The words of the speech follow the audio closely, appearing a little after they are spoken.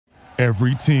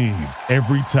Every team,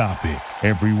 every topic,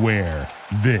 everywhere.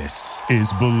 This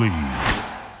is Believe.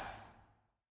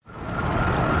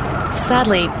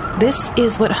 Sadly, this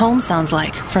is what home sounds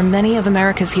like for many of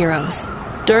America's heroes.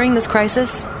 During this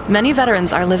crisis, many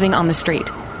veterans are living on the street,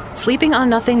 sleeping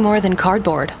on nothing more than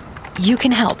cardboard. You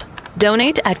can help.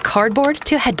 Donate at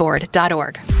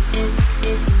cardboardtoheadboard.org.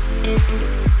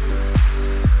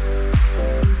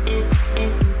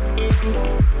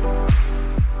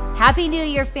 Happy New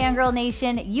Year, Fangirl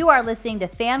Nation. You are listening to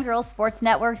Fangirl Sports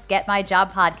Network's Get My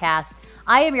Job podcast.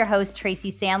 I am your host,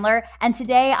 Tracy Sandler, and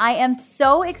today I am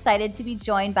so excited to be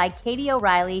joined by Katie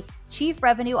O'Reilly, Chief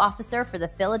Revenue Officer for the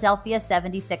Philadelphia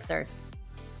 76ers.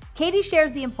 Katie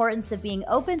shares the importance of being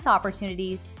open to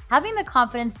opportunities, having the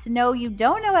confidence to know you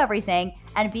don't know everything,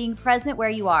 and being present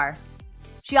where you are.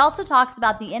 She also talks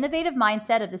about the innovative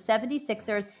mindset of the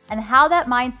 76ers and how that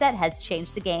mindset has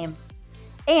changed the game.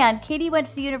 And Katie went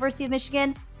to the University of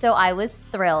Michigan, so I was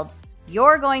thrilled.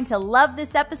 You're going to love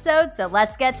this episode, so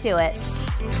let's get to it.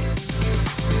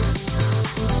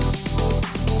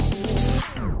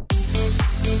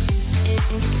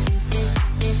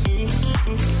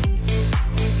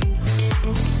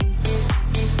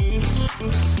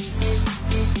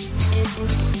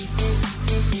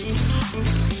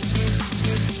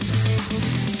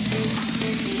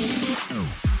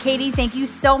 Katie, thank you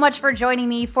so much for joining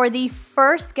me for the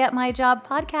first Get My Job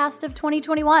podcast of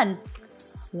 2021.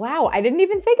 Wow, I didn't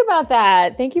even think about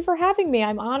that. Thank you for having me.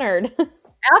 I'm honored.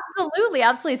 Absolutely.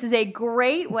 This is a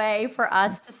great way for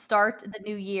us to start the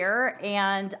new year.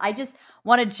 And I just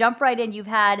want to jump right in. You've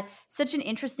had such an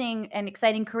interesting and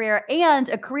exciting career, and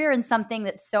a career in something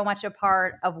that's so much a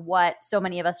part of what so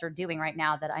many of us are doing right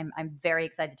now that I'm very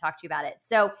excited to talk to you about it.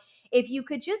 So if you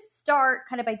could just start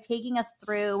kind of by taking us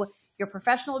through your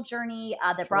professional journey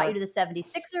that brought you to the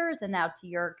 76ers and now to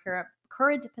your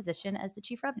current position as the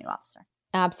Chief Revenue Officer.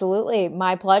 Absolutely.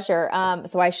 My pleasure.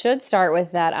 So I should start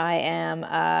with that. I am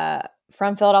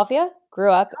from Philadelphia,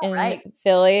 grew up in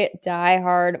Philly,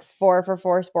 diehard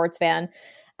 4for4 sports fan.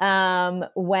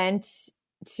 Went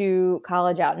to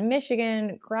college out in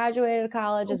Michigan, graduated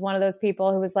college as one of those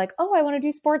people who was like, oh, I want to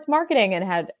do sports marketing, and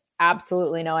had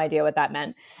absolutely no idea what that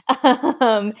meant.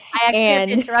 I actually have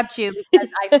to interrupt you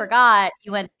because I forgot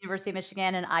you went to the University of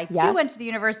Michigan, and I too went to the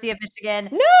University of Michigan.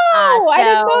 No, I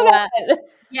didn't know that.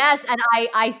 Yes, and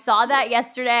I saw that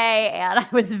yesterday, and I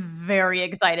was very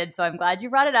excited. So I'm glad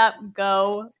you brought it up.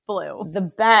 Go Blue. The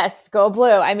best. Go Blue.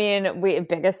 I mean,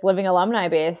 biggest living alumni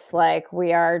base. Like,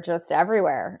 we are just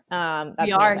everywhere. That's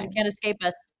we are. amazing. You can't escape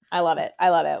us. I love it.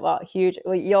 Well, huge.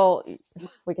 We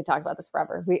could talk about this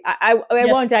forever. I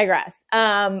won't digress.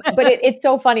 But it's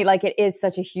so funny. Like, it is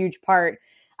such a huge part.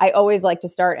 I always like to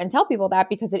start and tell people that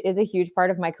because it is a huge part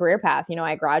of my career path. You know,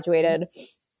 I graduated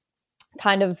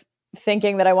kind of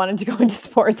thinking that I wanted to go into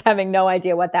sports, having no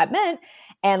idea what that meant,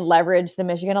 and leverage the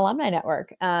Michigan Alumni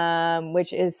Network,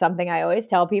 which is something I always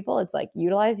tell people. It's like,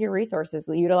 utilize your resources,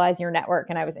 utilize your network.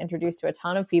 And I was introduced to a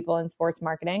ton of people in sports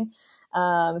marketing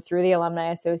through the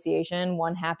Alumni Association.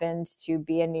 One happened to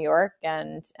be in New York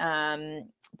and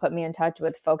put me in touch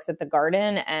with folks at the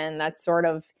Garden. And that's sort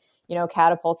of,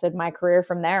 catapulted my career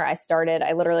from there. I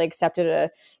literally accepted a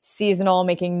seasonal,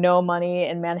 making no money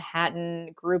in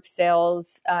Manhattan group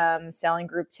sales, selling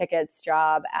group tickets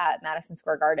job at Madison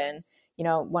Square Garden.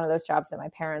 One of those jobs that my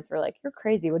parents were like, you're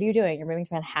crazy. What are you doing? You're moving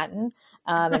to Manhattan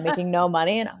and making no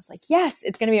money. And I was like, yes,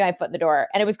 it's going to be my foot in the door.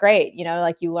 And it was great.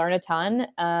 You learn a ton.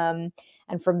 And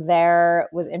from there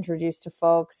was introduced to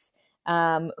folks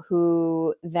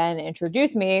who then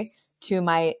introduced me to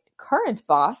my current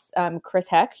boss, Chris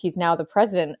Heck. He's now the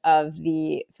president of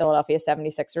the Philadelphia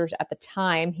 76ers. At the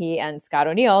time, he and Scott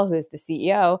O'Neill, who's the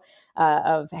CEO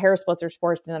of Hair Splitzer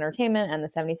Sports and Entertainment and the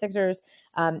 76ers,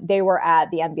 they were at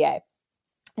the NBA.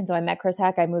 And so I met Chris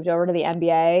Heck. I moved over to the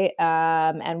NBA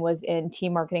and was in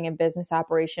team marketing and business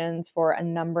operations for a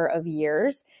number of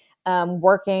years.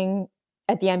 Working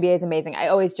at the NBA is amazing. I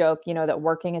always joke, that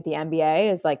working at the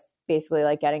NBA is like basically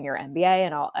like getting your MBA,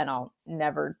 and I'll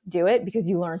never do it because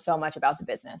you learn so much about the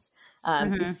business.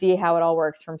 You see how it all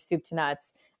works from soup to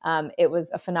nuts. It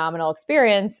was a phenomenal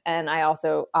experience. And I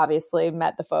also obviously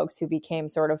met the folks who became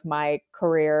sort of my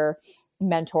career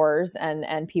mentors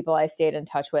and people I stayed in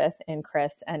touch with in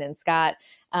Chris and in Scott.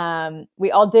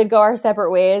 We all did go our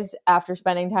separate ways after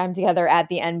spending time together at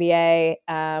the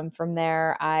NBA. From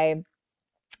there, I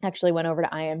actually went over to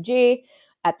IMG.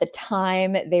 At the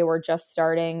time, they were just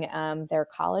starting their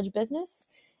college business.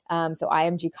 So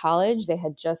IMG College, they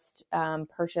had just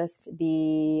purchased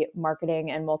the marketing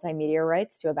and multimedia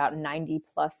rights to about 90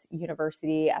 plus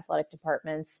university athletic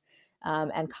departments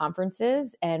and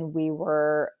conferences. And we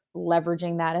were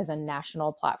leveraging that as a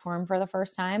national platform for the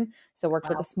first time. So worked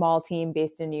with a small team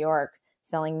based in New York,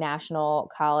 selling national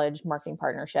college marketing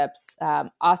partnerships.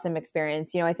 Awesome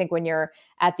experience. I think when you're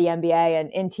at the MBA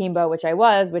and in Teambo, which I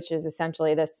was, which is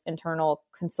essentially this internal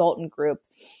consultant group,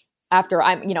 after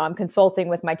I'm consulting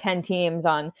with my 10 teams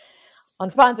on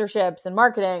sponsorships and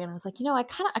marketing. And I was like, I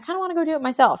kind of want to go do it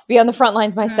myself, be on the front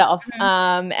lines myself.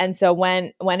 Mm-hmm. And so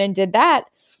went and did that.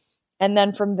 And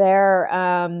then from there,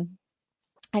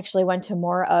 actually went to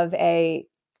more of a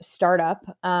startup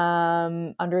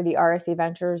under the RSE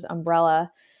Ventures umbrella.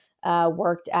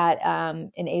 Worked at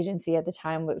an agency at the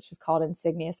time, which was called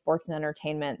Insignia Sports and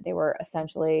Entertainment. They were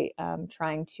essentially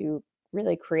trying to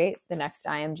really create the next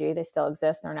IMG. They still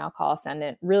exist. They're now called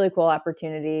Ascendant. Really cool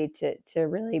opportunity to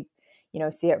really,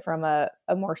 see it from a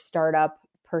more startup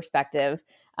perspective.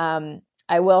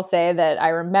 I will say that I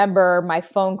remember my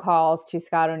phone calls to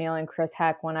Scott O'Neill and Chris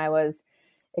Heck when I was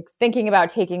thinking about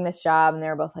taking this job, and they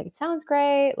were both like, it sounds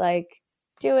great. Like,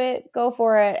 do it, go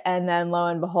for it. And then lo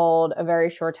and behold, a very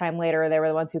short time later, they were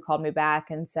the ones who called me back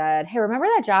and said, hey, remember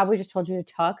that job we just told you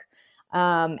to took?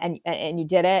 And you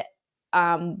did it.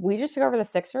 We just took over the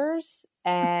Sixers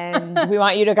and we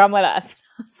want you to come with us.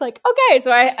 I was like, okay.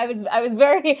 So I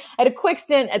had a quick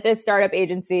stint at this startup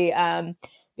agency,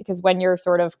 because when your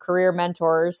sort of career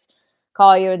mentors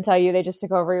call you and tell you they just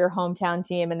took over your hometown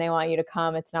team and they want you to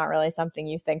come, it's not really something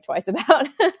you think twice about.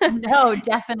 No,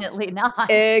 definitely not.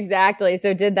 Exactly.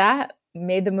 So did that,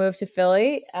 made the move to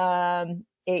Philly. 8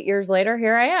 years later,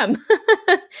 here I am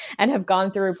and have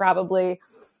gone through probably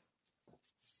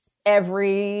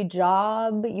every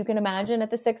job you can imagine at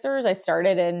the Sixers. I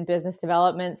started in business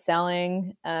development,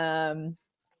 selling,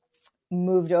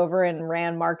 moved over and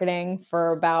ran marketing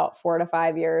for about 4 to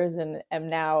 5 years and am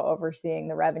now overseeing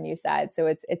the revenue side. So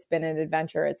it's been an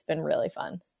adventure. It's been really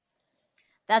fun.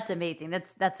 That's amazing.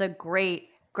 That's a great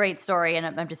story. And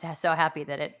I'm just so happy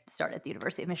that it started at the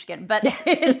University of Michigan, but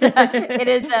it's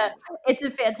a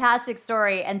fantastic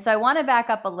story. And so I want to back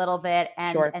up a little bit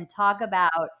and talk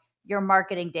about your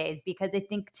marketing days, because I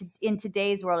think in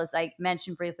today's world, as I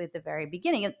mentioned briefly at the very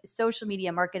beginning, social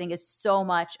media marketing is so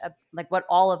much like what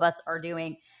all of us are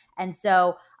doing. And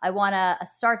so I want to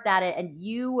start that. And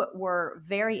you were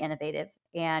very innovative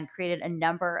and created a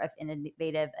number of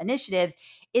innovative initiatives.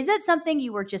 Is it something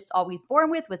you were just always born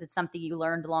with? Was it something you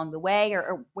learned along the way,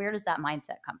 or where does that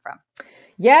mindset come from?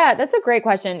 Yeah, that's a great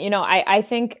question. I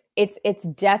think it's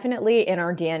definitely in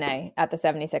our DNA at the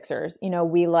 76ers.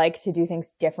 We like to do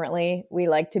things differently. We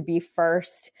like to be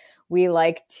first. We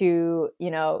like to,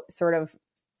 sort of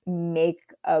make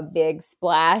a big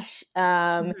splash.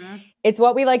 It's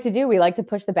what we like to do. We like to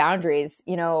push the boundaries.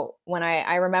 When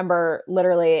I remember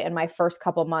literally in my first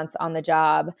couple months on the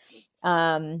job,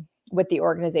 with the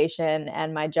organization,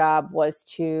 and my job was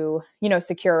to,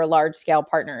 secure large scale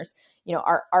partners.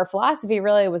 Our philosophy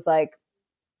really was like,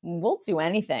 we'll do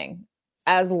anything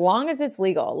as long as it's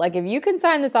legal. Like, if you can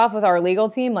sign this off with our legal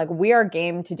team, like, we are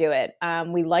game to do it.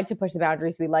 We like to push the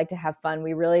boundaries. We like to have fun.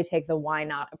 We really take the why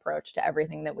not approach to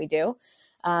everything that we do.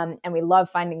 And we love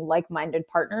finding like-minded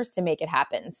partners to make it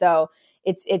happen. So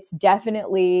it's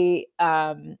definitely,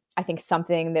 I think,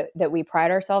 something that we pride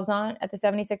ourselves on at the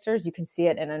 76ers. You can see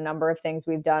it in a number of things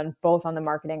we've done, both on the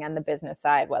marketing and the business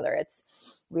side, whether it's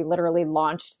we literally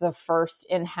launched the first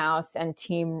in-house and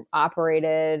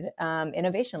team-operated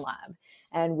innovation lab.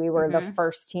 And we were the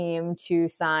first team to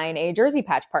sign a jersey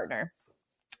patch partner.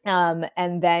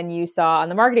 And then you saw on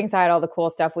the marketing side all the cool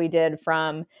stuff we did,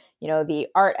 from, the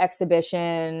art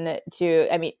exhibition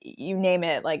to, you name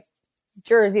it, like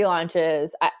jersey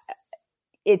launches.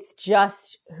 It's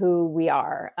just who we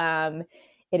are.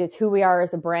 It is who we are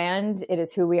as a brand. It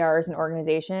is who we are as an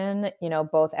organization,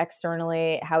 both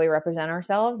externally, how we represent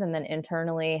ourselves, and then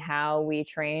internally, how we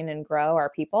train and grow our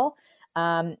people.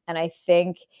 And I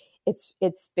think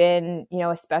it's been,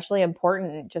 especially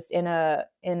important just in a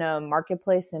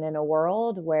marketplace and in a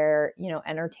world where,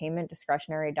 entertainment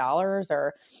discretionary dollars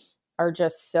are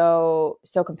just so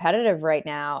competitive right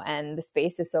now, and the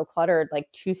space is so cluttered.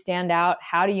 Like, to stand out,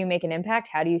 how do you make an impact?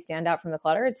 How do you stand out from the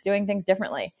clutter? It's doing things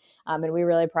differently. And we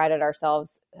really prided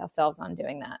ourselves on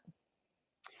doing that.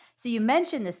 So you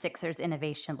mentioned the Sixers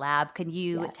Innovation Lab. Can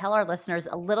you tell our listeners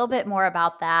a little bit more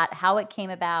about that, how it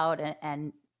came about,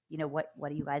 and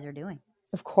what you guys are doing?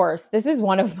 Of course. This is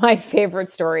one of my favorite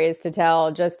stories to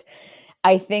tell.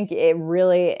 I think it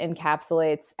really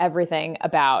encapsulates everything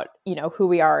about, who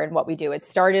we are and what we do. It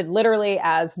started literally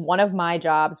as one of my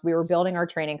jobs. We were building our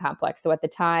training complex. So at the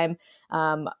time,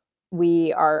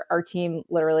 our team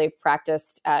literally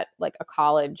practiced at like a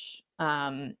college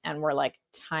and were like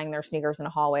tying their sneakers in a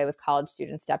hallway with college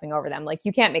students stepping over them. Like,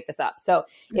 you can't make this up. So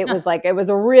it was like, it was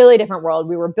a really different world.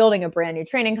 We were building a brand new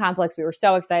training complex. We were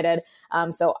so excited.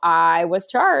 So I was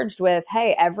charged with,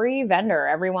 hey, every vendor,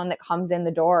 everyone that comes in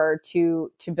the door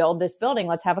to build this building,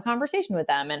 let's have a conversation with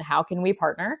them. And how can we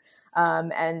partner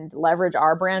and leverage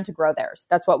our brand to grow theirs?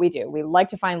 That's what we do. We like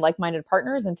to find like-minded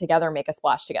partners and together make a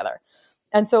splash together.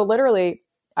 And so literally,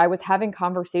 I was having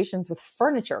conversations with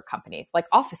furniture companies, like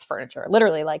office furniture,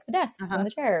 literally like the desks and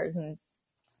the chairs.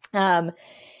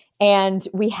 And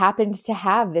we happened to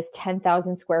have this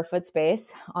 10,000 square foot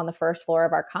space on the first floor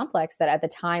of our complex that at the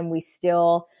time we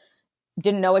still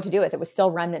didn't know what to do with. It was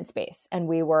still remnant space, and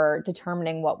we were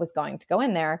determining what was going to go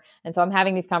in there. And so I'm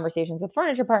having these conversations with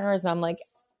furniture partners, and I'm like,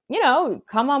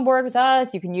 come on board with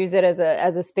us. You can use it as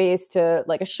a space to,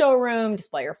 like, a showroom,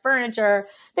 display your furniture,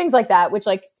 things like that, which,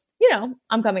 like,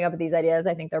 I'm coming up with these ideas.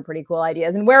 I think they're pretty cool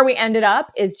ideas. And where we ended up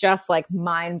is just like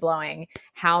mind blowing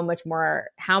how much more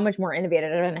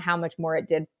innovative and how much more it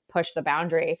did push the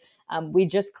boundary. We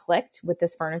just clicked with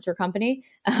this furniture company,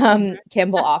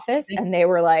 Kimball Office, and they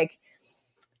were like,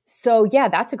 so yeah,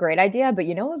 that's a great idea, but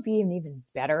what would be an even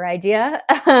better idea?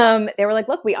 They were like,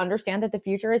 look, we understand that the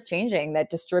future is changing, that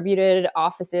distributed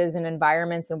offices and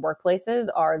environments and workplaces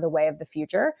are the way of the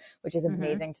future, which is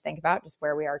amazing to think about, just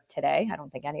where we are today. I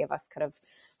don't think any of us could have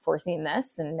foreseen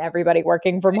this, and everybody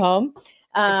working from home.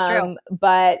 It's true.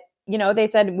 But, they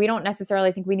said, we don't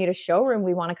necessarily think we need a showroom.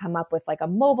 We want to come up with like a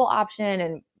mobile option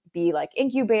and be like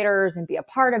incubators and be a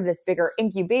part of this bigger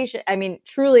incubation. I mean,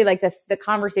 truly, like the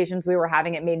conversations we were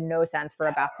having, it made no sense for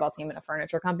a basketball team and a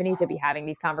furniture company to be having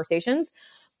these conversations.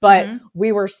 But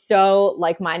we were so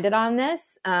like-minded on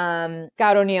this.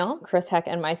 Scott O'Neill, Chris Heck,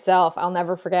 and myself, I'll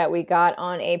never forget, we got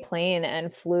on a plane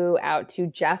and flew out to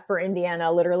Jasper,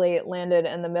 Indiana, literally landed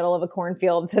in the middle of a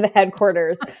cornfield to the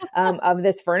headquarters of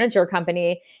this furniture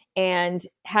company, and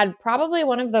had probably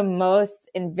one of the most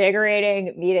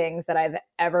invigorating meetings that I've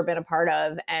ever been a part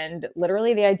of. And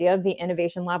literally the idea of the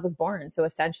Innovation Lab was born. So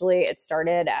essentially it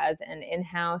started as an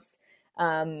in-house,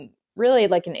 really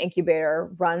like an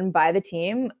incubator run by the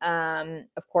team.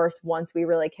 Of course, once we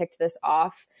really kicked this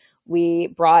off, we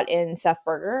brought in Seth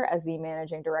Berger as the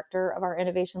managing director of our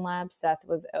Innovation Lab. Seth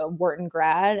was a Wharton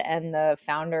grad and the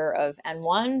founder of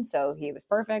N1. So he was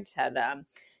perfect, had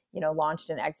launched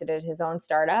and exited his own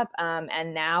startup.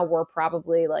 And now we're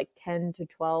probably like 10 to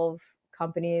 12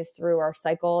 companies through our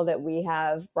cycle that we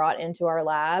have brought into our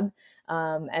lab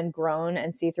and grown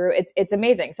and see through. It's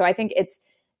amazing. So I think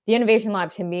the Innovation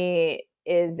Lab to me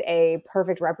is a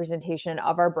perfect representation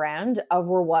of our brand, of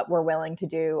what we're willing to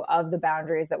do, of the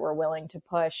boundaries that we're willing to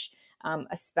push,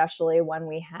 especially when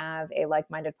we have a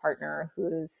like-minded partner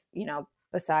who's,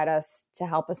 beside us to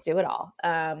help us do it all.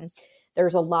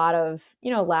 There's a lot of,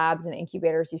 labs and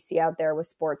incubators you see out there with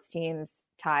sports teams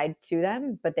tied to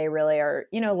them, but they really are,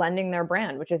 lending their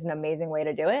brand, which is an amazing way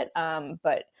to do it.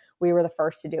 But we were the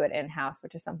first to do it in-house,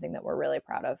 which is something that we're really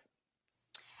proud of.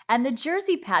 And the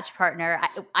jersey patch partner,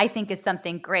 I think, is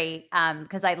something great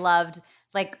because I loved,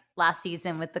 like, last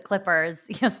season with the Clippers,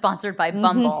 sponsored by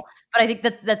Bumble. But I think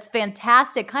that's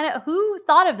fantastic. Kind of who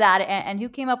thought of that and who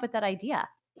came up with that idea?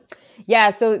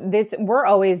 Yeah, so we're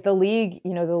always the league,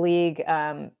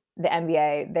 the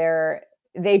NBA,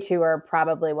 they too are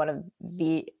probably one of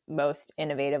the most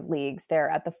innovative leagues. They're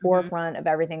at the forefront of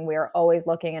everything. We are always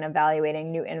looking and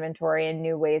evaluating new inventory and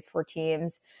new ways for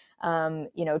teams,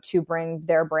 to bring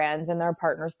their brands and their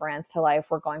partners' brands to life.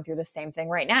 We're going through the same thing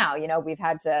right now. We've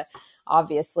had to,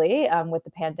 obviously, with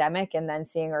the pandemic and then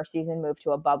seeing our season move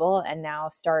to a bubble and now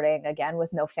starting again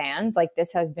with no fans, like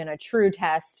this has been a true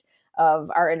test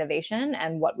of our innovation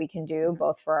and what we can do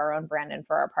both for our own brand and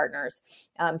for our partners.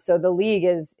 So the league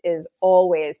is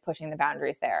always pushing the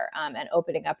boundaries there and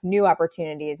opening up new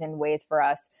opportunities and ways for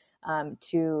us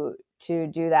to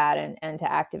do that and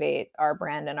to activate our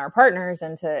brand and our partners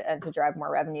and to drive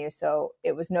more revenue. So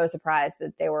it was no surprise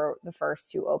that they were the first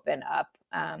to open up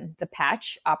the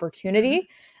patch opportunity,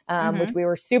 which we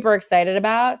were super excited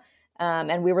about.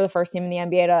 And we were the first team in the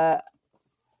NBA to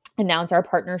announce our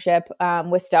partnership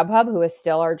with StubHub, who is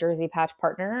still our jersey patch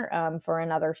partner for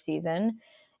another season.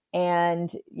 And,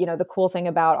 the cool thing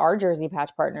about our jersey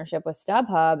patch partnership with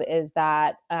StubHub is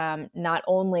that not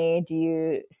only do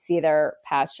you see their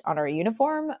patch on our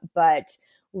uniform, but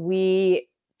we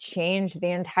changed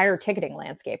the entire ticketing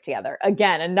landscape together.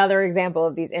 Again, another example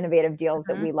of these innovative deals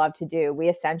that we love to do. We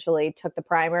essentially took the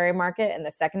primary market and the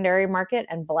secondary market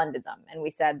and blended them. And we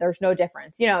said, there's no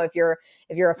difference. If you're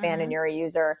a fan and you're a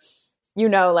user,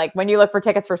 like when you look for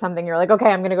tickets for something, you're like, okay,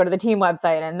 I'm going to go to the team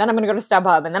website and then I'm going to go to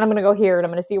StubHub and then I'm going to go here and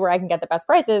I'm going to see where I can get the best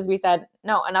prices. We said,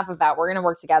 no, enough of that. We're going to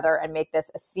work together and make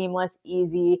this a seamless,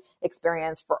 easy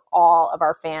experience for all of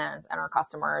our fans and our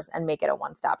customers and make it a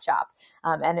one-stop shop.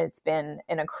 And it's been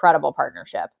an incredible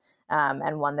partnership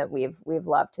and one that we've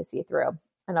loved to see through.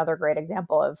 Another great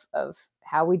example of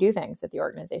how we do things at the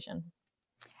organization.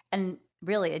 And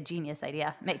really a genius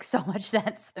idea. Makes so much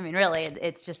sense. I mean, really,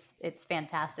 it's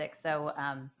fantastic. So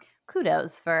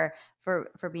kudos for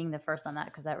being the first on that,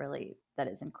 because that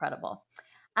is incredible.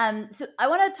 So I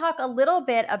want to talk a little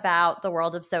bit about the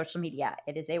world of social media.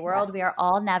 It is a world we are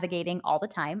all navigating all the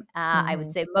time. I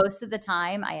would say most of the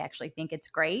time, I actually think it's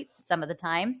great. Some of the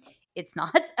time, it's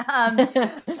not.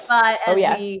 But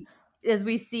as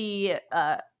we see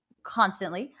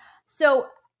constantly. So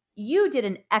you did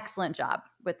an excellent job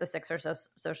with the Sixers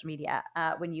social media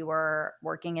when you were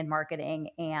working in marketing,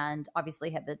 and obviously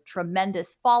have a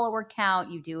tremendous follower count.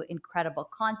 You do incredible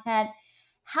content.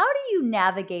 How do you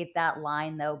navigate that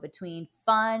line, though, between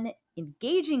fun,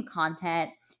 engaging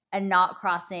content and not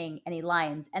crossing any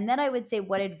lines? And then I would say,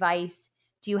 what advice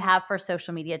do you have for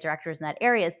social media directors in that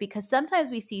areas? Because sometimes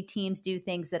we see teams do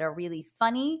things that are really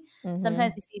funny. Mm-hmm.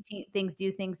 Sometimes we see things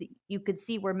that you could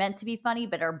see were meant to be funny,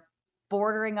 but are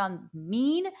bordering on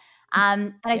mean.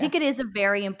 And I think it is a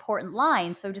very important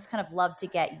line. So just kind of love to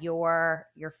get your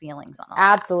feelings on all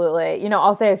Absolutely. That.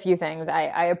 I'll say a few things.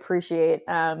 I appreciate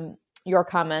your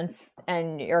comments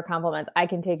and your compliments. I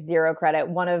can take zero credit.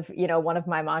 One of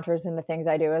my mantras and the things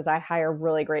I do is I hire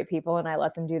really great people and I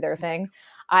let them do their thing.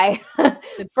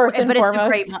 First and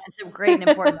foremost, it's a great and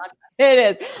important mantra.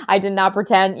 It is. I did not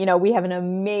pretend. We have an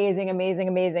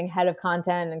amazing head of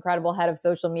content, incredible head of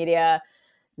social media.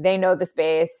 They know the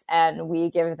space and we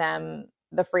give them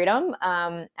the freedom.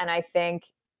 And I think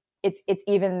it's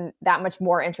even that much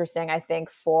more interesting, I think,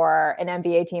 for an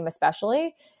NBA team,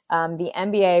 especially the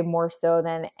NBA more so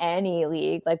than any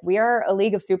league. Like, we are a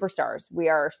league of superstars. We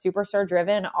are superstar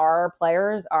driven. Our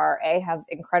players are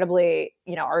incredibly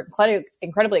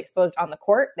exposed on the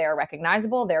court. They are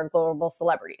recognizable. They're global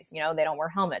celebrities. They don't wear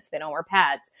helmets. They don't wear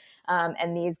pads.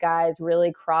 And these guys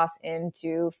really cross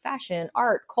into fashion,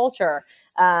 art, culture.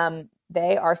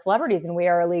 They are celebrities and we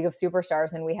are a league of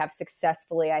superstars, and we have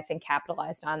successfully, I think,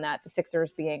 capitalized on that. The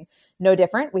Sixers being no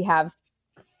different. We have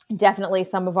definitely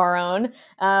some of our own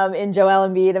in Joel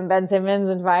Embiid and Ben Simmons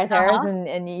and Tobias Harris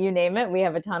and you name it. We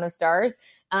have a ton of stars.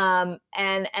 And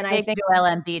I think Joel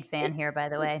Embiid fan here, by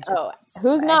the way.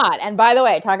 Who's not? And by the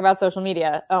way, talk about social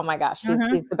media. Oh my gosh,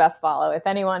 he's the best follow. If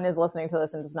anyone is listening to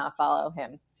this and does not follow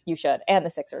him, you should. And the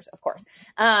Sixers, of course.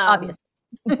 Obviously.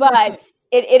 But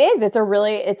it's a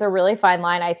really fine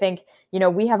line. I think,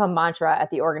 we have a mantra at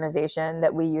the organization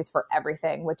that we use for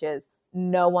everything, which is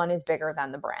no one is bigger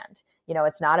than the brand.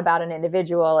 It's not about an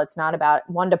individual. It's not about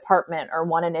one department or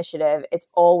one initiative. It's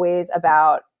always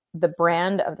about the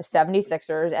brand of the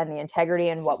 76ers and the integrity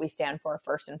and what we stand for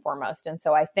first and foremost. And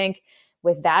so I think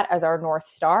with that as our North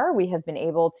Star, we have been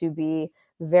able to be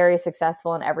very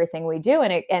successful in everything we do.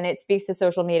 And it speaks to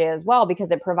social media as well,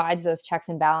 because it provides those checks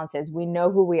and balances. We know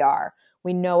who we are.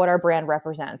 We know what our brand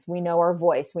represents. We know our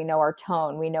voice. We know our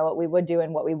tone. We know what we would do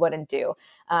and what we wouldn't do.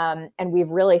 And we've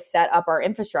really set up our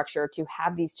infrastructure to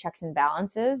have these checks and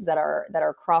balances that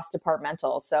are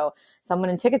cross-departmental. So someone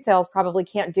in ticket sales probably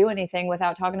can't do anything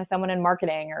without talking to someone in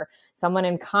marketing, or someone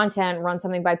in content run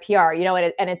something by PR.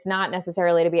 And it's not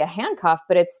necessarily to be a handcuff,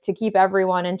 but it's to keep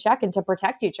everyone in check and to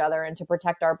protect each other and to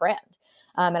protect our brand.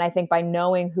 And I think by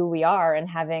knowing who we are and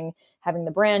having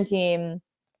the brand team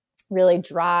really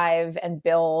drive and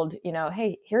build,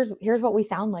 hey, here's what we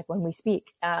sound like when we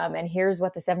speak. And here's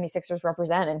what the 76ers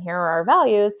represent. And here are our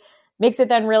values, makes it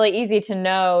then really easy to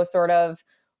know sort of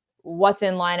what's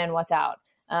in line and what's out.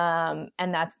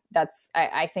 And that's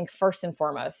I think first and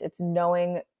foremost, it's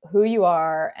knowing who you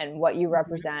are and what you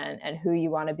represent and who you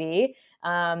want to be.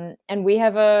 And we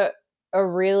have it's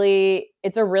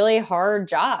a really hard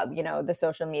job, the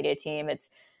social media team. It's,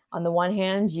 on the one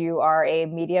hand, you are a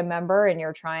media member and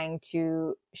you're trying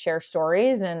to share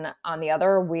stories. And on the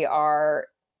other, we are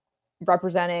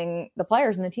representing the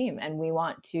players and the team. And we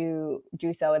want to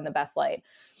do so in the best light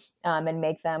and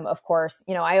make them, of course,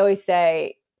 I always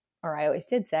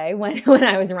did say when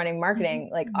I was running marketing,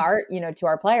 like to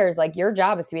our players, like, your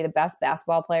job is to be the best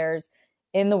basketball players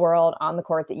in the world on the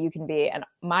court that you can be. And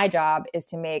my job is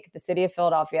to make the city of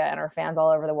Philadelphia and our fans all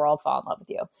over the world fall in love with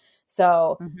you.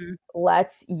 So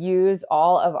let's use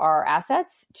all of our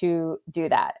assets to do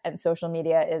that. And social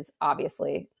media is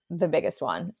obviously the biggest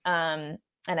one. And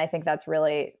I think that's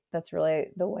really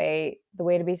the way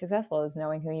to be successful, is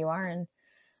knowing who you are and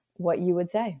what you would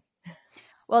say.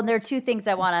 Well, there are two things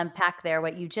I want to unpack there.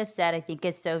 What you just said, I think,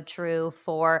 is so true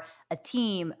for a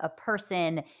team, a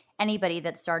person, anybody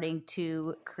that's starting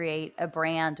to create a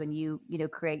brand. When you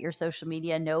create your social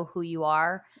media, know who you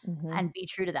are and be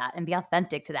true to that and be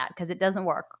authentic to that, because it doesn't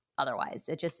work otherwise.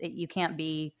 You can't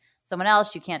be someone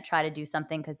else. You can't try to do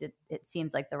something because it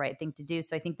seems like the right thing to do.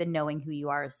 So I think the knowing who you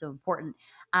are is so important.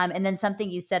 And then something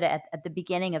you said at the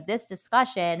beginning of this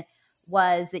discussion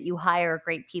was that you hire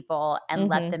great people and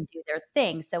let them do their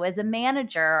thing. So as a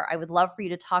manager, I would love for you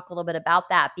to talk a little bit about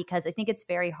that, because I think it's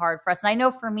very hard for us. And I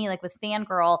know for me, like with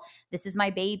Fangirl, this is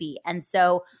my baby. And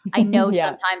so I know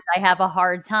sometimes I have a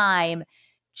hard time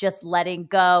just letting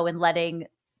go and letting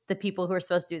the people who are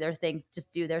supposed to do their things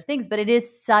just do their things. But it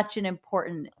is such an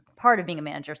important part of being a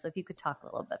manager. So if you could talk a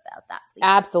little bit about that, please.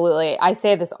 Absolutely. I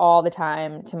say this all the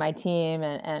time to my team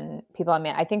and people I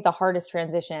mean. I think the hardest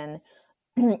transition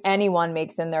anyone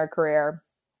makes in their career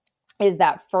is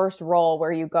that first role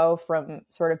where you go from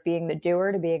sort of being the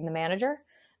doer to being the manager,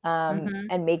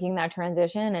 and making that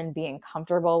transition and being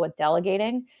comfortable with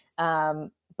delegating.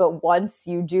 But once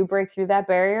you do break through that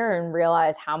barrier and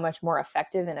realize how much more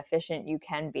effective and efficient you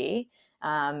can be,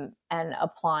 and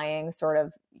applying sort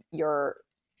of your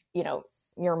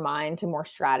mind to more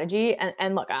strategy.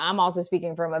 And look, I'm also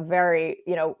speaking from a very,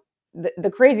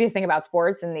 the craziest thing about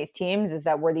sports and these teams is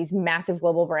that we're these massive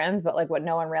global brands, but like what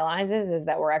no one realizes is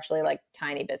that we're actually like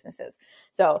tiny businesses.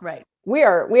 So we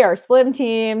are slim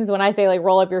teams. When I say like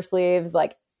roll up your sleeves,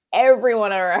 like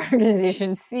everyone at our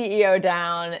organization, CEO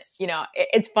down,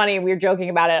 it's funny. We were joking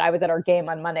about it. I was at our game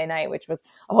on Monday night, which was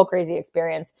a whole crazy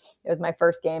experience. It was my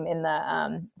first game in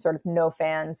the sort of no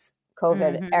fans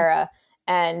COVID era.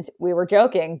 And we were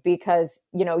joking because,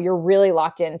 you're really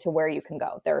locked into where you can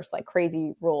go. There's like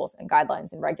crazy rules and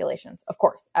guidelines and regulations, of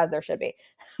course, as there should be.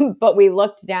 But we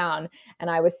looked down and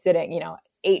I was sitting,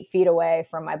 8 feet away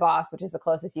from my boss, which is the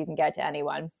closest you can get to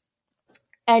anyone.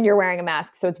 And you're wearing a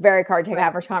mask. So it's very hard to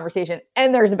have a conversation.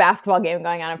 And there's a basketball game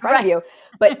going on in front of you.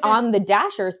 But on the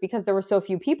dashers, because there were so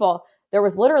few people, there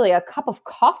was literally a cup of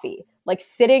coffee like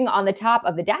sitting on the top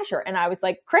of the dasher. And I was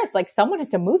like, Chris, like someone has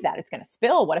to move that. It's going to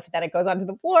spill. What if then it goes onto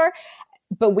the floor?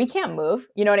 But we can't move,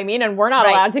 you know what I mean? And we're not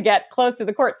allowed to get close to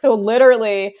the court. So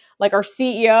literally like our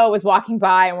CEO was walking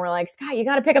by and we're like, Scott, you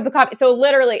got to pick up the coffee. So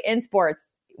literally in sports,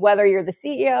 whether you're the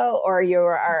CEO or you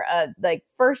are a like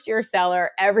first year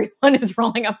seller, everyone is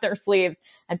rolling up their sleeves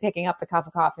and picking up the cup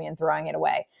of coffee and throwing it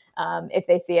away if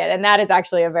they see it. And that is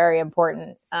actually a very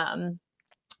important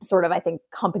sort of, I think,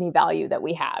 company value that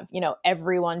we have.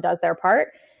 Everyone does their part.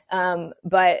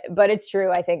 But it's true.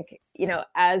 I think,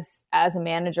 as a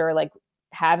manager, like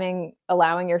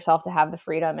allowing yourself to have the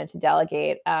freedom and to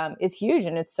delegate is huge.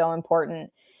 And it's so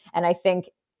important. And I think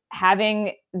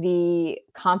having the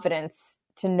confidence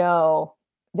to know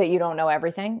that you don't know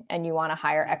everything and you want to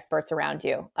hire experts around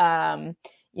you.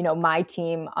 My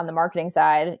team on the marketing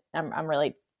side, I'm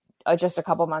really just a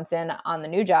couple months in on the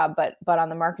new job, but on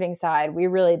the marketing side, we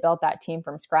really built that team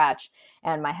from scratch.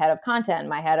 And my head of content,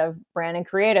 my head of brand and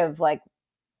creative, like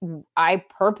I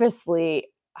purposely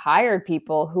hired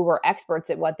people who were experts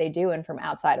at what they do and from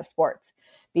outside of sports,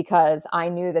 because I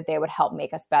knew that they would help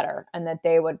make us better and that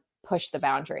they would push the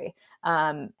boundary.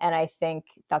 And I think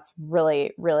that's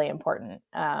really, really important,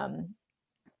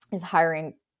 is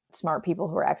hiring smart people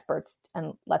who are experts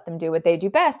and let them do what they do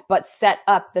best, but set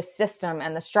up the system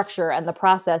and the structure and the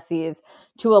processes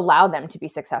to allow them to be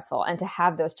successful and to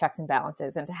have those checks and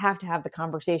balances and to have the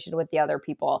conversation with the other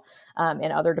people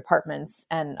in other departments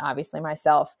and obviously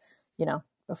myself,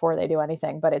 before they do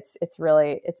anything. But it's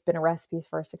been a recipe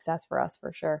for success for us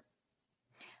for sure.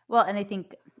 Well, and I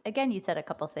think, again, you said a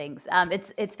couple things.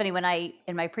 It's funny,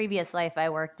 in my previous life, I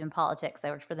worked in politics. I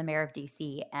worked for the mayor of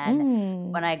DC.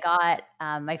 And when I got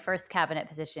my first cabinet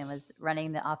position was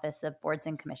running the office of boards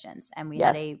and commissions. And we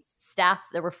had a staff,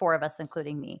 there were 4 of us,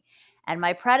 including me. And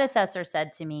my predecessor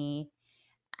said to me,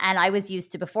 and I was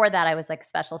used to, before that, I was like a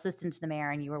special assistant to the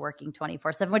mayor and you were working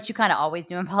 24/7, which you kind of always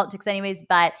do in politics anyways.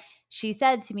 But she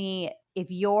said to me, if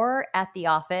you're at the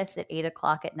office at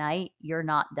 8:00 at night, you're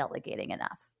not delegating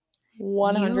enough.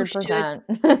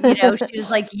 100%. She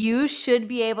was like, you should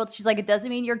be able to, she's like, it doesn't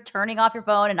mean you're turning off your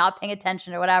phone and not paying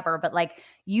attention or whatever, but like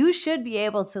you should be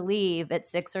able to leave at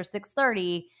 6 or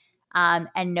 6:30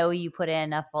 and know you put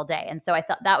in a full day. And so I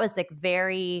thought that was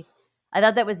very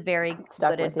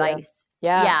good advice.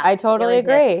 Yeah, I totally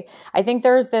agree. I think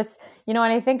there's this, and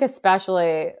I think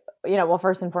especially, well,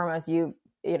 first and foremost, your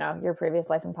previous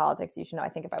life in politics, you should know, I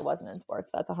think if I wasn't in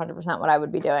sports, that's 100% what I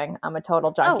would be doing. I'm a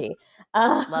total junkie.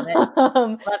 Love it.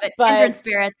 Love it. Kindred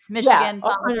spirits, Michigan,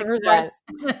 politics.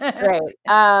 Great.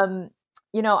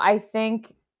 I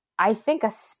think I think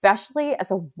especially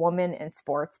as a woman in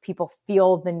sports, people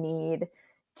feel the need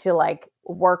to like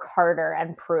work harder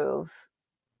and prove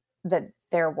that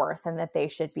they're worth and that they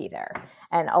should be there.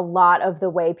 And a lot of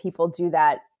the way people do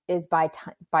that is by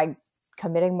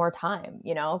committing more time,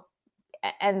 you know?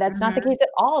 And that's not the case at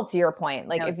all, to your point.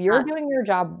 Like, if you're doing your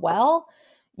job well,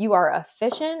 you are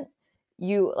efficient.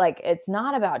 You like, it's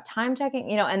not about time checking,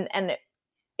 you know, and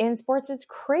in sports, it's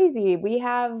crazy. We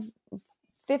have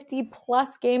 50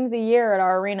 plus games a year at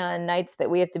our arena and nights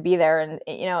that we have to be there. And,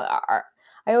 you know,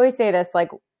 I always say this, like,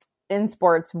 in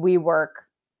sports, we work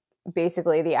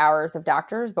basically the hours of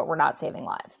doctors, but we're not saving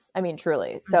lives. I mean,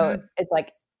 truly. So it's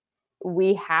like,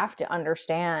 we have to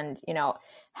understand, you know,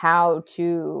 how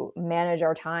to manage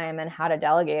our time and how to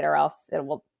delegate, or else it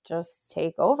will just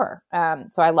take over.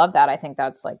 So I love that. I think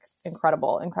that's like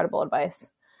incredible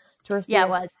advice to receive.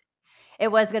 Yeah,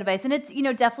 it was good advice. And it's, you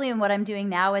know, definitely in what I'm doing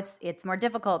now, it's more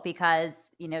difficult because,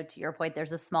 you know, to your point,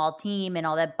 there's a small team and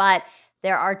all that, but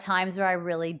there are times where I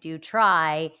really do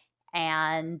try.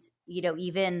 And, you know,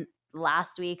 even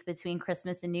last week between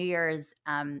Christmas and New Year's,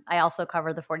 I also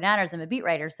cover the 49ers. I'm a beat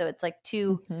writer. So it's like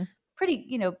two pretty,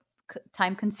 you know,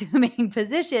 time consuming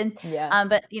positions. Yes.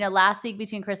 But, you know, last week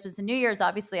between Christmas and New Year's,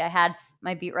 obviously I had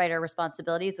my beat writer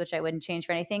responsibilities, which I wouldn't change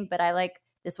for anything, but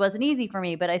this wasn't easy for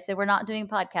me, but I said, we're not doing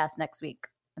podcasts next week.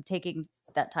 I'm taking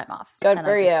that time off. Good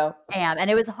for you. And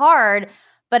it was hard,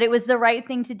 but it was the right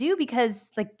thing to do because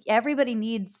like everybody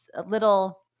needs a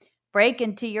little break.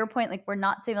 And to your point, like, we're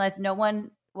not saving lives. No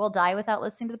one will die without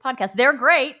listening to the podcast. They're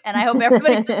great. And I hope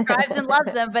everybody subscribes and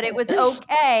loves them, but it was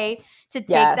okay to take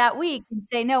that week and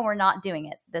say, no, we're not doing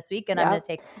it this week. And I'm going to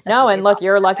take and look,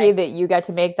 you're lucky that you get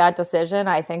to make that decision.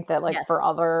 I think that like for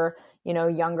other, you know,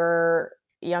 younger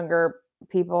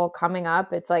people coming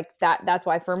up, it's like that's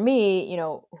why for me, you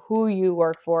know, who you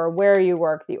work for, where you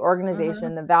work, the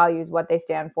organization, the values, what they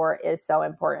stand for is so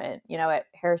important. You know, at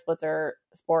Hair Splitzer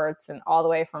Sports and all the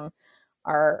way from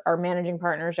our managing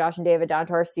partners, Josh and David, down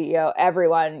to our CEO,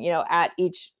 everyone, you know, at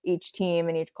each team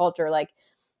and each culture, like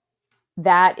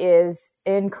that is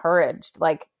encouraged.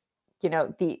 Like, you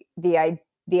know, the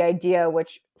idea,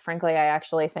 which frankly, I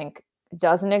actually think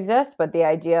doesn't exist, but the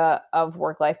idea of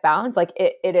work-life balance, like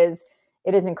it is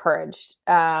encouraged,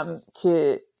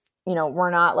 to, you know,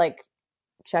 we're not like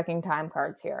checking time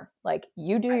cards here. Like,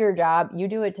 you do your job, you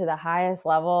do it to the highest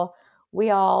level.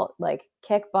 We all like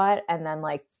kick butt and then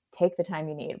like take the time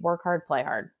you need, work hard, play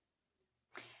hard.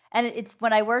 And it's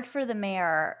when I worked for the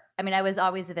mayor, I mean, I was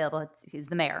always available. He was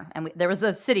the mayor and there was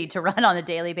a city to run on a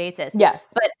daily basis.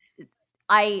 Yes. But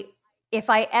if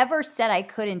I ever said I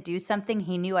couldn't do something,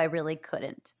 he knew I really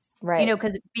couldn't. Right. You know,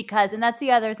 because, and that's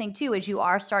the other thing too, is you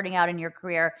are starting out in your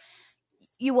career,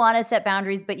 you want to set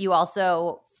boundaries, but you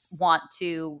also want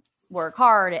to work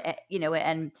hard, you know,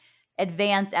 and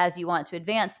advance as you want to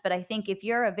advance. But I think if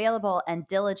you're available and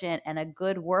diligent and a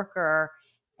good worker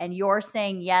and you're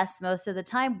saying yes most of the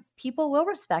time, people will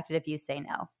respect it if you say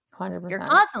no. 100%. If you're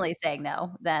constantly saying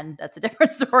no, then that's a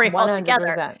different story 100%.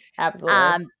 Altogether.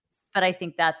 Absolutely. But I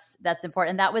think that's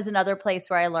important. And that was another place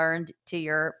where I learned, to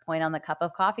your point on the cup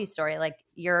of coffee story, like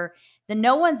the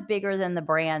no one's bigger than the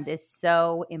brand is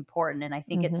so important. And I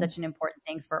think it's such an important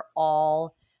thing for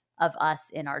all of us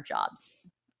in our jobs.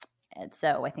 And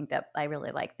so I think that I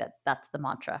really like that. That's the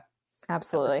mantra.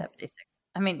 Absolutely. 76.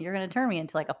 I mean, you're going to turn me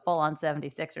into like a full-on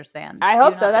 76ers fan. I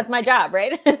hope so. That's my job,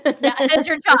 right? Yeah, it's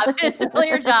your job. It's totally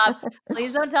your job.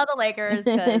 Please don't tell the Lakers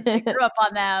because I grew up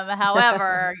on them.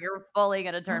 However, you're fully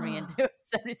going to turn me into a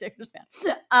 76ers fan.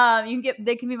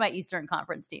 They can be my Eastern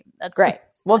Conference team. That's great.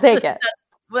 We'll take it.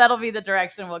 That'll be the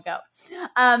direction we'll go.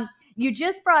 You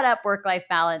just brought up work-life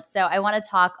balance, so I want to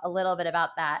talk a little bit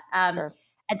about that. Sure.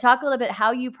 And talk a little bit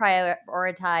how you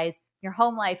prioritize your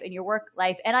home life and your work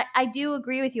life. And I do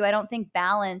agree with you. I don't think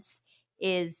balance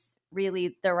is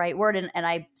really the right word. And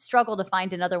I struggle to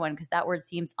find another one because that word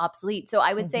seems obsolete. So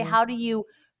I would say, how do you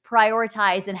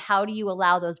prioritize and how do you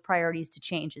allow those priorities to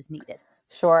change as needed?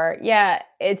 Sure. Yeah,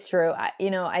 it's true.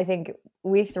 I think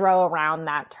we throw around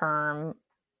that term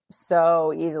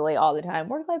so easily all the time.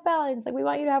 Work-life balance. Like, we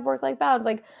want you to have work-life balance.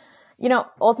 Like, you know,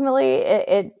 ultimately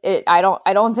I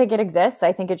don't think it exists.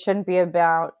 I think it shouldn't be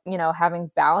about, you know, having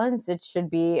balance. It should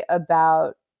be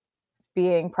about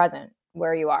being present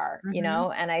where you are, you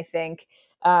know? And I think,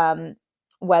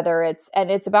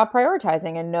 it's about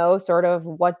prioritizing and know sort of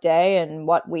what day and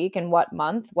what week and what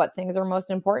month, what things are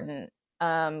most important.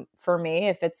 For me,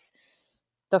 if it's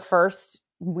the first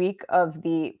week of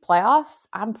the playoffs,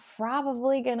 I'm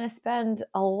probably going to spend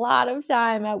a lot of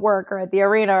time at work or at the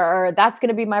arena, or that's going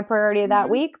to be my priority that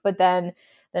week. But then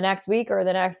the next week or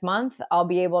the next month, I'll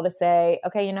be able to say,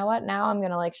 okay, you know what? Now I'm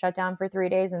going to like shut down for 3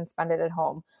 days and spend it at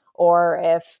home. Or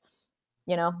if,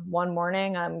 you know, one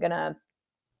morning I'm going to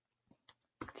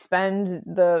spend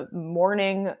the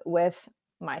morning with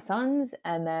my sons,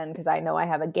 and then because I know I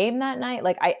have a game that night,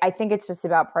 like I think it's just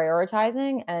about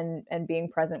prioritizing and being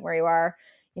present where you are.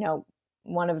 You know,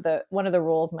 one of the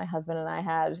rules my husband and I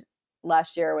had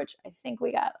last year, which I think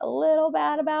we got a little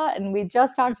bad about, and we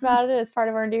just talked about it as part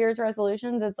of our New Year's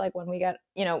resolutions. It's like when we get,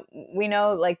 you know, we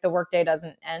know like the workday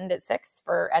doesn't end at 6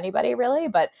 for anybody really,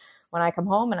 but when I come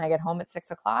home and I get home at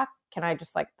 6 o'clock, can I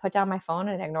just like put down my phone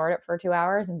and ignore it for 2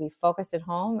 hours and be focused at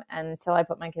home until I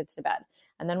put my kids to bed?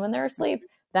 And then when they're asleep,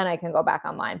 then I can go back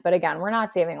online. But again, we're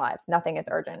not saving lives. Nothing is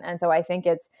urgent. And so I think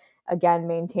it's, again,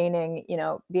 maintaining, you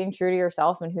know, being true to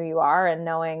yourself and who you are, and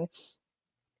knowing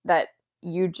that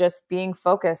you just being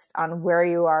focused on where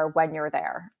you are when you're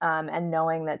there, and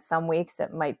knowing that some weeks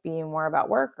it might be more about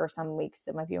work, or some weeks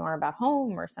it might be more about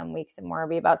home, or some weeks it more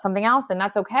be about something else, and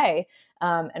that's okay.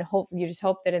 And you just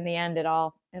hope that in the end it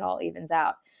all evens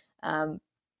out.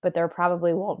 But there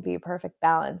probably won't be a perfect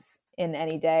balance in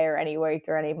any day or any week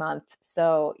or any month.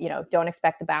 So, you know, don't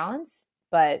expect the balance,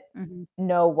 but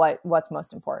know what's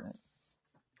most important.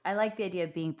 I like the idea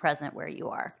of being present where you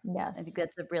are. Yes. I think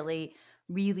that's a really,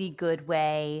 really good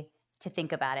way to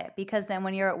think about it, because then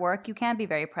when you're at work, you can be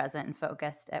very present and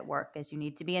focused at work as you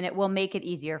need to be, and it will make it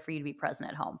easier for you to be present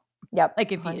at home. Yep.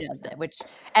 Like if you know that,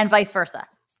 and vice versa.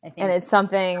 I think. And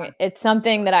it's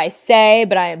something that I say,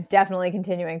 but I am definitely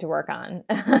continuing to work on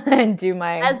and do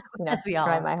my, as we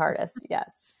try all my hardest.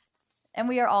 Yes. And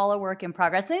we are all a work in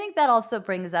progress. And I think that also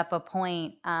brings up a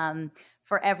point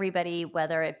for everybody,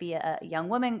 whether it be a young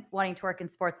woman wanting to work in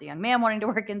sports, a young man wanting to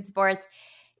work in sports.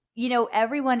 You know,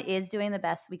 everyone is doing the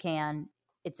best we can.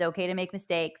 It's okay to make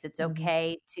mistakes. It's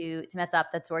okay to mess up.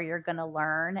 That's where you're going to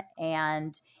learn.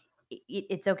 And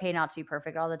it's okay not to be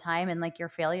perfect all the time. And like your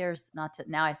failures,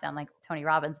 now I sound like Tony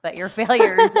Robbins, but your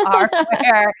failures are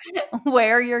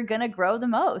where you're going to grow the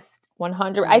most.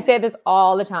 100. I say this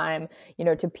all the time, you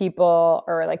know, to people,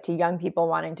 or like to young people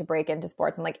wanting to break into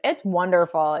sports. I'm like, it's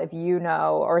wonderful if you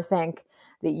know or think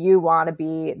that you want to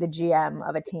be the GM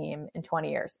of a team in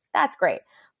 20 years. That's great.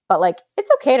 But like,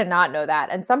 it's okay to not know that.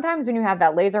 And sometimes when you have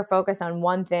that laser focus on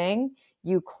one thing,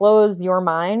 you close your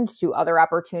mind to other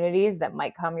opportunities that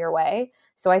might come your way.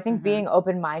 So I think being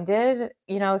open-minded,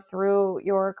 you know, through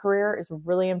your career is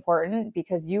really important,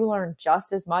 because you learn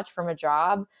just as much from a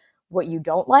job what you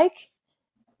don't like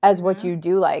as what you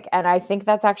do like. And I think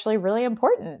that's actually really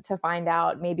important, to find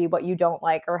out maybe what you don't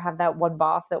like, or have that one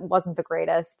boss that wasn't the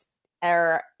greatest,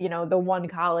 or, you know, the one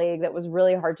colleague that was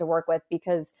really hard to work with,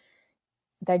 because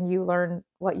then you learn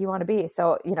what you want to be.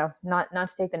 So, you know, not to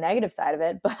take the negative side of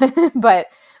it, but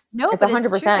no, it's but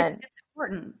 100%. It's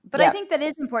important. But I think that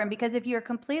is important, because if you're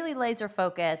completely laser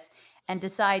focused and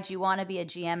decide you want to be a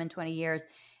GM in 20 years,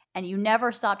 and you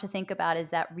never stop to think about, is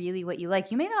that really what you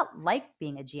like? You may not like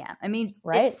being a GM. I mean,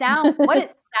 what it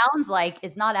sounds like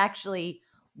is not actually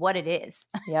what it is.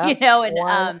 Yeah, you know,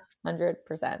 and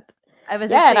 100%.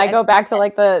 And I go back to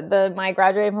like my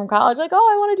graduating from college, like, oh,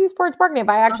 I want to do sports marketing. If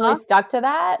I actually stuck to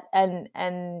that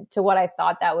and to what I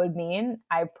thought that would mean,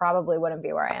 I probably wouldn't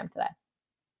be where I am today.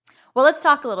 Well, let's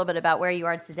talk a little bit about where you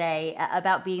are today,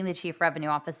 about being the Chief Revenue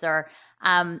Officer.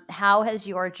 How has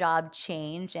your job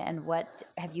changed, and what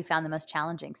have you found the most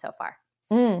challenging so far?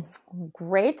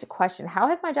 Great question. How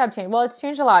has my job changed? Well, it's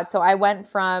changed a lot. So I went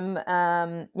from,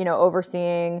 you know,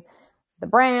 overseeing the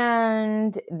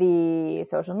brand, the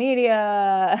social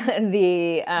media,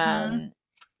 the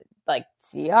like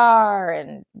CR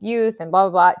and youth and blah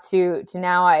blah blah, to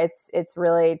now it's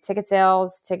really ticket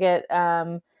sales, ticket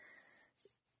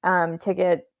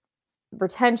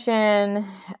retention,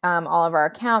 all of our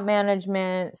account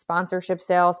management, sponsorship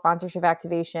sales, sponsorship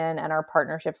activation, and our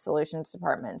partnership solutions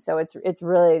department. So it's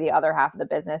really the other half of the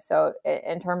business. So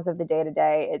in terms of the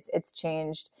day-to-day, it's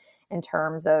changed in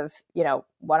terms of, you know,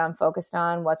 what I'm focused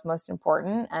on, what's most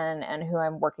important, and who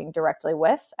I'm working directly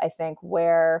with. I think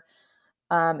where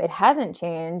it hasn't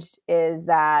changed is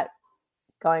that,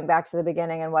 going back to the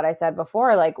beginning and what I said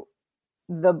before, like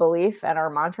the belief and our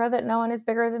mantra that no one is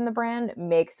bigger than the brand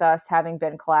makes us, having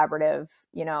been collaborative,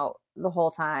 you know, the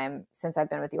whole time since I've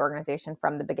been with the organization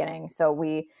from the beginning. So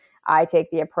I take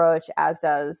the approach, as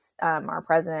does our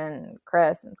president,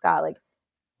 Chris and Scott, like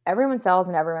everyone sells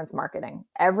and everyone's marketing.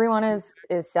 Everyone is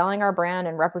selling our brand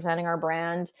and representing our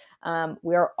brand.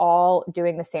 We're all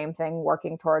doing the same thing,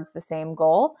 working towards the same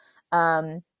goal.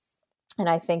 And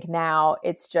I think now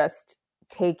it's just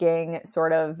taking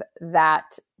sort of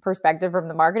that perspective from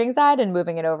the marketing side and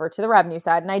moving it over to the revenue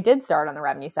side. And I did start on the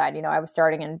revenue side.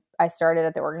 I started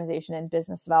at the organization in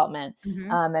business development,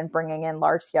 and bringing in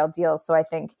large scale deals. So I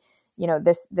think,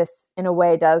 this in a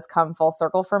way does come full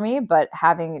circle for me, but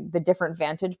having the different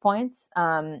vantage points,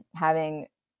 having,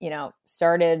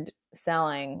 started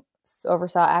selling,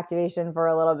 oversaw activation for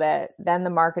a little bit, then the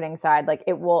marketing side, like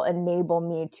it will enable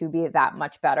me to be that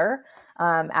much better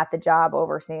at the job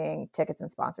overseeing tickets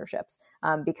and sponsorships,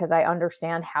 because I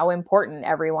understand how important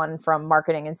everyone from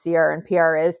marketing and CR and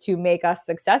PR is to make us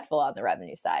successful on the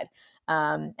revenue side.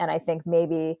 And I think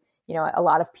maybe, a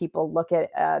lot of people look at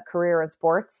a career in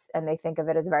sports and they think of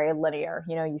it as very linear.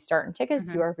 You start in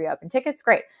tickets, you work your way up in tickets.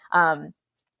 Great.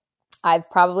 I've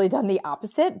probably done the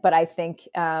opposite, but I think,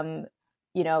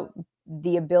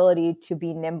 the ability to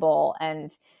be nimble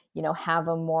and, have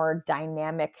a more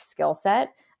dynamic skill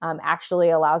set actually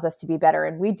allows us to be better.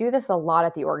 And we do this a lot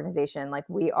at the organization. Like,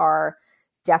 we are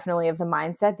definitely of the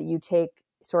mindset that you take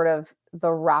sort of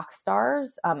the rock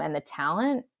stars and the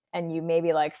talent, and you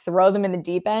maybe like throw them in the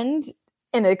deep end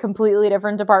in a completely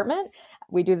different department.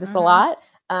 We do this a lot.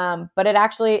 But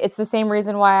it's the same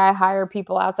reason why I hire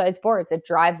people outside sports. It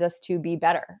drives us to be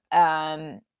better.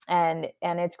 And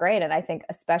it's great. And I think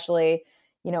especially,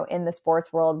 in the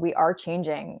sports world, we are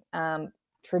changing.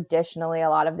 Traditionally, a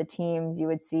lot of the teams you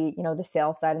would see, the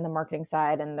sales side and the marketing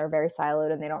side, and they're very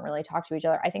siloed and they don't really talk to each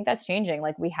other. I think that's changing.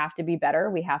 Like, we have to be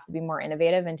better. We have to be more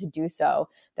innovative. And to do so,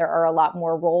 there are a lot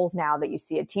more roles now that you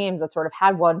see at teams that sort of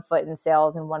had one foot in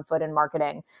sales and one foot in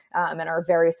marketing, and are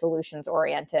very solutions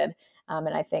oriented. And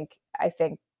I think,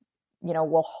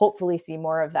 we'll hopefully see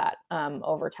more of that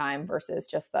over time versus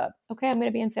just okay, I'm going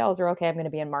to be in sales, or okay, I'm going to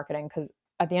be in marketing. Because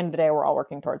at the end of the day, we're all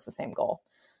working towards the same goal.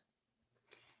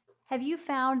 Have you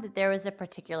found that there was a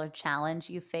particular challenge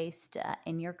you faced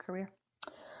in your career?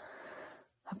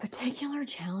 A particular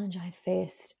challenge I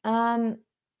faced? I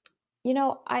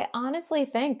honestly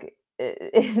think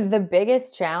the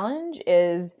biggest challenge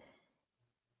is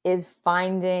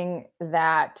finding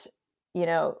that,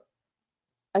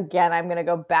 again, I'm going to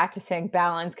go back to saying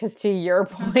balance, because to your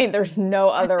point, there's no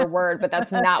other word, but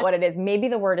that's not what it is. Maybe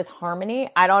the word is harmony.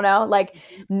 I don't know. Like,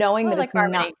 knowing that it's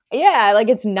harmony.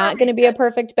 It's not going to be a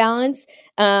perfect balance.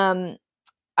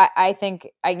 I think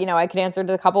I could answer it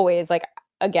a couple ways. Like,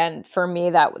 again, for me,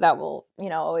 that will,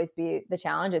 always be the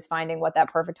challenge, is finding what that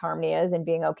perfect harmony is and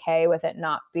being okay with it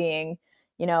not being,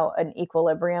 an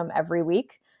equilibrium every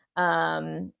week.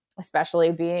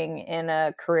 Especially being in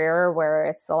a career where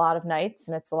it's a lot of nights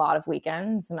and it's a lot of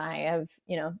weekends. And I have,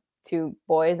 2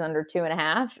 boys under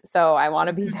 2.5. So I want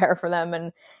to be there for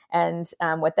them and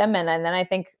with them. And then I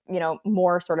think,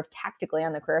 more sort of tactically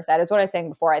on the career side is what I was saying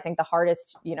before. I think the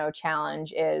hardest,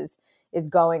 challenge is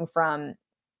going from,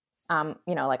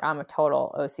 like, I'm a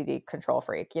total OCD control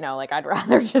freak, like I'd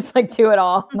rather just like do it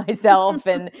all myself.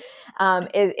 And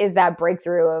is that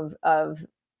breakthrough of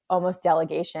almost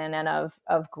delegation and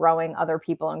of growing other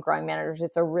people and growing managers.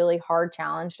 It's a really hard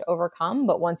challenge to overcome,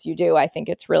 but once you do, I think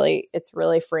it's really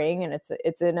freeing, and it's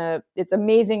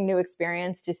amazing new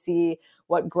experience to see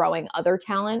what growing other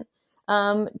talent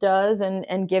does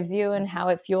and gives you, and how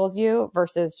it fuels you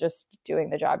versus just doing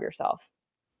the job yourself.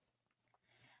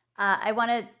 I want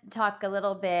to talk a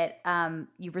little bit.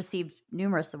 You've received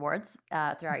numerous awards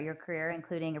throughout your career,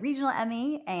 including a regional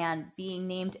Emmy and being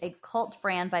named a cult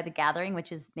brand by The Gathering,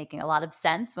 which is making a lot of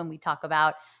sense when we talk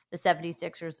about the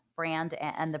 76ers brand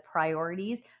and the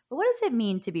priorities. But what does it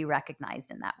mean to be recognized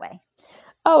in that way?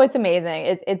 Oh, it's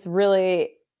amazing. It's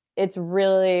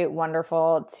really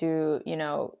wonderful to,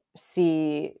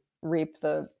 reap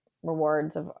the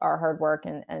rewards of our hard work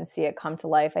and see it come to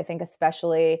life. I think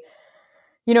especially,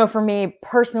 for me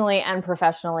personally and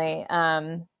professionally,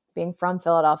 being from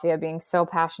Philadelphia, being so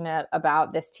passionate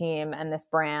about this team and this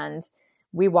brand,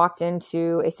 we walked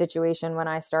into a situation when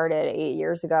I started 8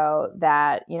 years ago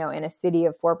that, in a city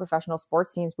of 4 professional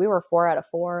sports teams, we were 4 out of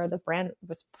 4. The brand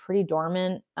was pretty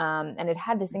dormant, and it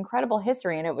had this incredible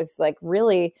history, and it was like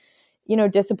really,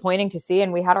 disappointing to see.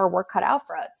 And we had our work cut out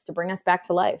for us to bring us back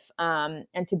to life,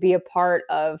 and to be a part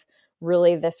of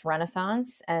really this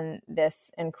renaissance and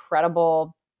this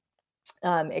incredible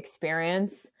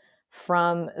experience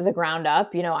from the ground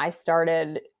up. I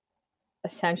started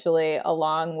essentially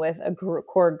along with a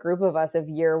core group of us of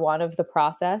year 1 of the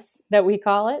process that we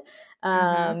call it.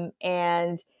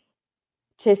 And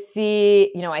to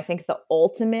see, I think the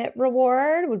ultimate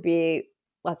reward would be,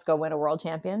 let's go win a world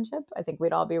championship. I think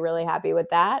we'd all be really happy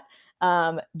with that.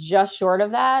 Just short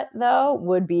of that, though,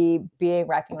 would be being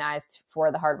recognized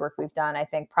for the hard work we've done. I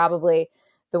think probably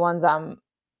the ones I'm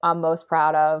most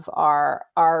proud of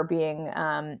are being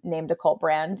named a cult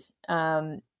brand.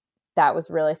 that was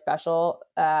really special.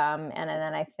 And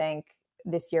then I think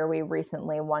this year we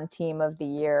recently won Team of the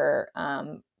Year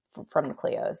from the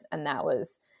Clios, and that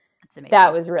was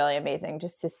really amazing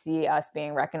just to see us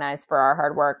being recognized for our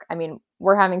hard work. I mean,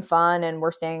 we're having fun and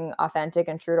we're staying authentic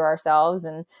and true to ourselves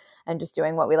and just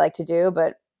doing what we like to do.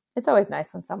 But it's always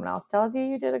nice when someone else tells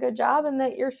you did a good job and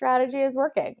that your strategy is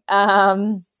working.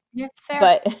 Yeah, fair.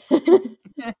 But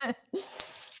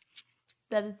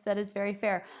That is very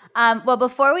fair. Well,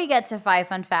 before we get to 5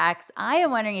 fun facts, I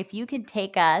am wondering if you could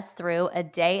take us through a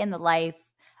day in the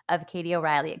life of Katie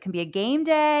O'Reilly. It can be a game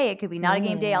day. It could be not a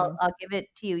game day. I'll give it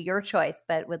to you, your choice,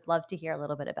 but would love to hear a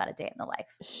little bit about a day in the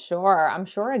life. Sure. I'm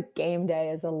sure a game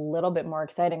day is a little bit more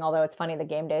exciting, although it's funny, the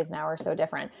game days now are so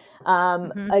different.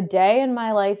 A day in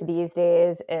my life these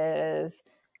days is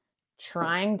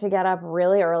trying to get up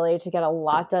really early to get a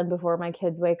lot done before my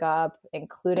kids wake up,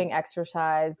 including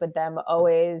exercise, but them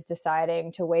always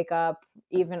deciding to wake up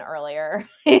even earlier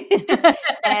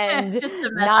and just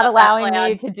not allowing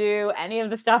me to do any of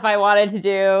the stuff I wanted to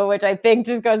do, which I think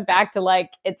just goes back to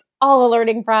like, it's all a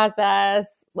learning process.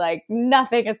 Like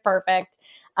nothing is perfect.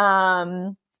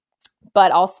 But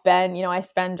I'll spend,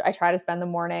 I try to spend the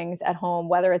mornings at home,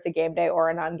 whether it's a game day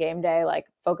or a non-game day, like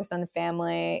focused on the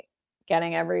family,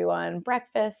 getting everyone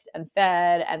breakfast and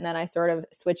fed. And then I sort of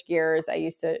switch gears. I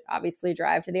used to obviously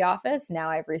drive to the office. Now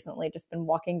I've recently just been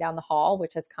walking down the hall,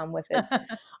 which has come with its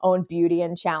own beauty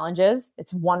and challenges.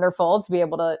 It's wonderful to be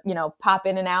able to, pop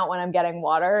in and out when I'm getting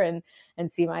water and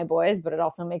see my boys, but it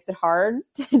also makes it hard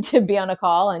to be on a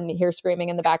call and hear screaming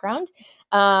in the background.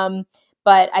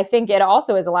 But I think it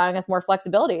also is allowing us more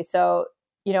flexibility. So,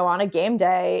 on a game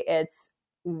day, it's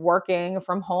working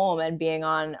from home and being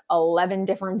on 11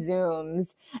 different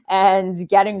Zooms and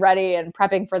getting ready and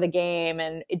prepping for the game.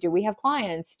 And do we have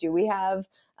clients? Do we have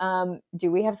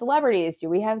celebrities? Do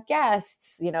we have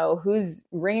guests? Who's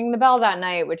ringing the bell that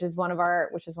night, which is one of our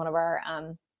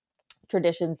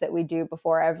traditions that we do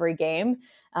before every game.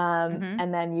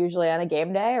 And then usually on a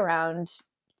game day around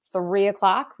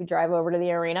 3:00, we drive over to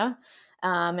the arena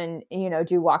and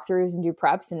do walkthroughs and do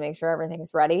preps and make sure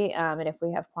everything's ready. And if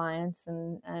we have clients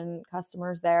and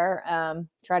customers there,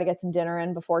 try to get some dinner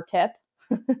in before tip.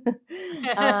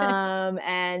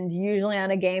 And usually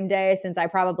on a game day, since I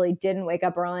probably didn't wake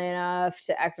up early enough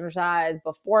to exercise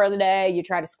before the day, you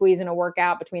try to squeeze in a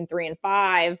workout between 3 and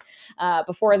 5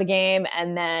 before the game.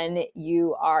 And then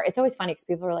it's always funny because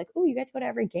people are like, "Oh, you guys go to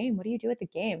every game. What do you do at the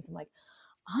games?" I'm like,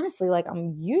 honestly, like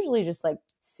I'm usually just like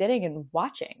sitting and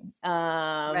watching,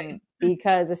 right.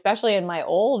 Because especially in my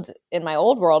old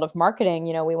world of marketing,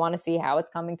 we want to see how it's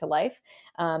coming to life.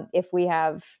 If we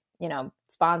have,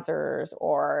 sponsors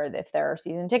or if there are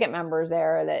season ticket members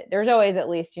there, that there's always at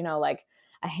least, like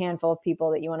a handful of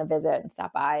people that you want to visit and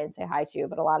stop by and say hi to.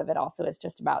 But a lot of it also is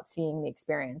just about seeing the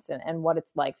experience and what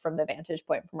it's like from the vantage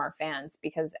point from our fans,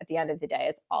 because at the end of the day,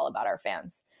 it's all about our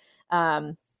fans.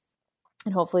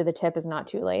 And hopefully the tip is not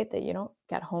too late, that you don't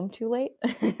get home too late.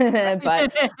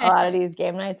 But a lot of these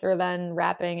game nights are then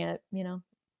wrapping at,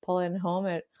 pulling home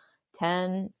at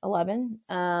 10, 11.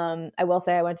 I will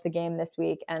say I went to the game this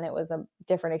week and it was a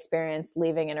different experience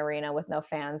leaving an arena with no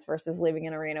fans versus leaving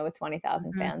an arena with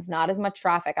 20,000 fans. Not as much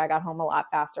traffic. I got home a lot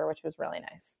faster, which was really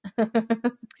nice.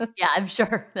 Yeah, I'm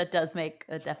sure that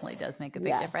definitely does make a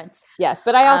big difference. Yes.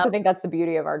 But I also think that's the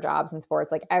beauty of our jobs in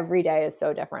sports. Like every day is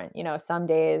so different. Some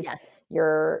days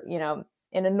you're,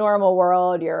 in a normal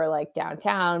world, you're like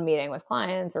downtown meeting with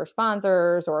clients or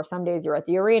sponsors, or some days you're at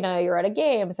the arena, you're at a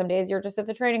game. Some days you're just at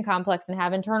the training complex and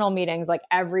have internal meetings. Like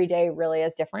every day really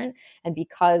is different. And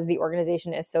because the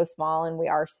organization is so small and we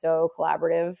are so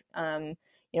collaborative,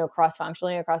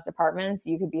 cross-functionally across departments,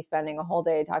 you could be spending a whole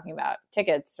day talking about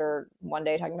tickets, or one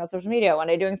day talking about social media, one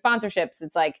day doing sponsorships.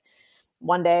 It's like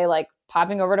one day, like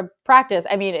popping over to practice.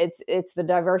 I mean, it's the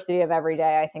diversity of every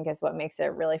day, I think, is what makes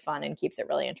it really fun and keeps it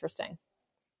really interesting.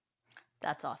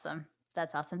 That's awesome.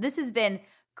 This has been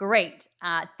great.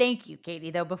 Thank you, Katie.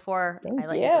 Though before I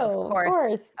let you go,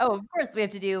 of course, we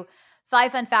have to do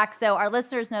 5 fun facts. So our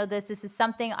listeners know this. This is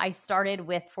something I started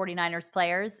with 49ers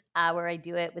players, where I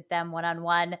do it with them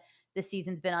one-on-one. This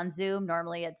season's been on Zoom.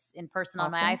 Normally it's in person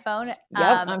on my iPhone. Yep,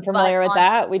 I'm familiar with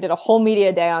that. We did a whole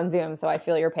media day on Zoom, so I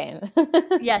feel your pain.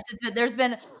 Yes, there's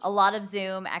been a lot of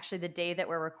Zoom. Actually, the day that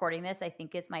we're recording this, I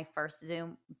think is my first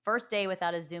day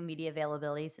without a Zoom media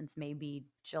availability since maybe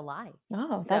July.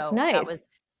 Oh, so that's nice.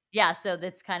 So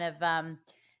that's kind of a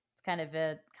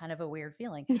weird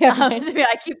feeling. Yeah.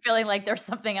 I keep feeling like there's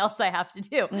something else I have to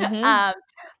do.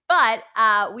 But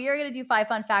we are going to do 5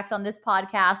 fun facts on this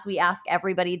podcast. We ask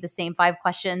everybody the same 5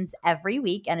 questions every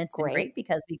week, and it's been great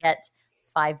because we get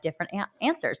 5 different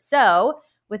answers. So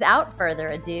Without further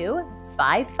ado,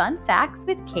 5 fun facts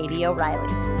with Katie O'Reilly.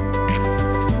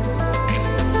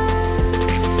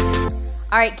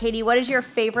 All right, Katie, what is your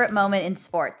favorite moment in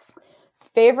sports?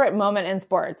 Favorite moment in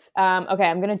sports? Okay,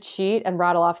 I'm going to cheat and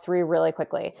rattle off 3 really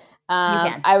quickly. You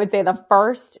can. I would say the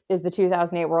first is the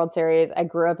 2008 World Series. I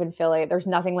grew up in Philly. There's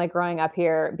nothing like growing up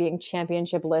here, being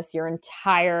championship-less your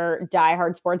entire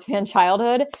diehard sports fan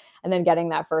childhood, and then getting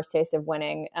that first taste of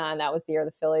winning. That was the year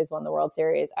the Phillies won the World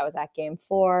Series. I was at Game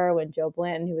 4 when Joe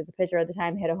Blanton, who was the pitcher at the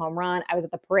time, hit a home run. I was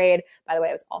at the parade. By the way,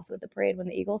 I was also at the parade when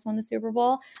the Eagles won the Super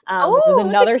Bowl. Which was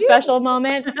another special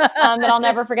moment that I'll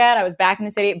never forget. I was back in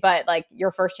the city, but like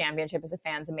your first championship as a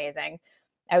fan is amazing.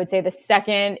 I would say the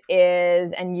second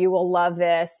is, and you will love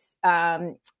this,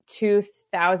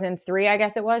 2003, I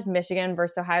guess it was, Michigan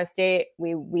versus Ohio State.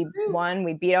 We won.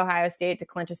 We beat Ohio State to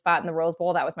clinch a spot in the Rose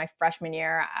Bowl. That was my freshman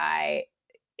year.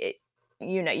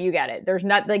 You get it. There's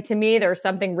not, like, to me, there's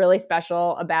something really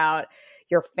special about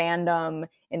your fandom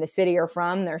in the city you're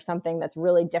from. There's something that's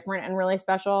really different and really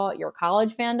special, your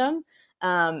college fandom.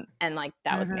 And like,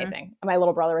 that was amazing. My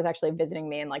little brother was actually visiting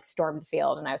me and like stormed the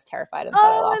field, and I was terrified and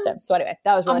thought I lost him. So anyway,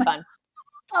 that was really fun.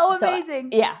 Oh, amazing.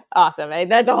 So, yeah. Awesome.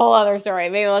 That's a whole other story.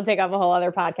 Maybe we'll take up a whole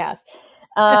other podcast.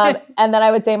 And then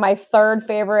I would say my third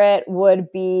favorite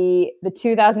would be the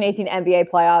 2018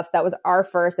 NBA playoffs. That was our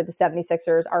first at the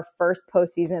 76ers, our first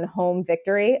postseason home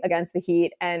victory against the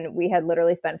Heat. And we had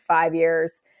literally spent 5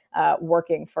 years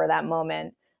working for that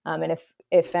moment. And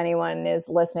if anyone is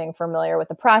listening familiar with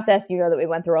the process, you know that we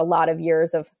went through a lot of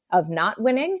years of not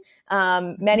winning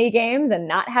many games and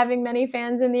not having many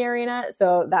fans in the arena.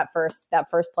 So that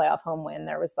first playoff home win,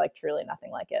 there was like truly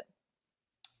nothing like it.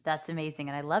 That's amazing.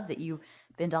 And I love that you've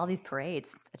been to all these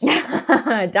parades.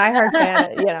 Diehard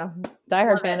fan,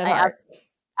 diehard fan at heart.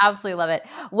 I absolutely love it.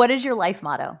 What is your life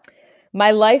motto? My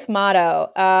life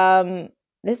motto,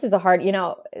 this is a hard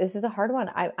one.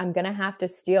 I'm going to have to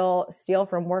steal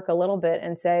from work a little bit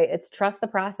and say it's trust the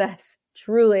process.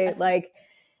 Truly, like,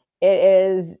 it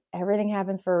is, everything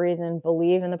happens for a reason.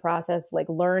 Believe in the process, like,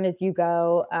 learn as you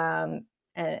go.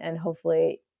 And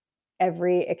hopefully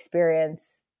every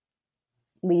experience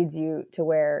leads you to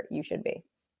where you should be.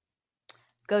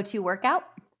 Go-to workout,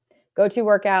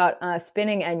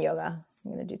 spinning and yoga.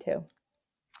 I'm going to do 2.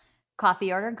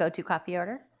 Go-to coffee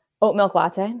order. Oat milk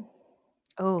latte.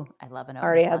 Oh, I love an oat milk latte.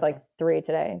 Already had like 3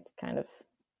 today. It's kind of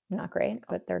not great,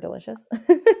 but they're delicious. I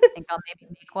think I'll maybe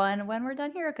make one when we're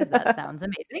done here because that sounds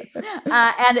amazing.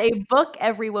 And a book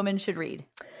every woman should read.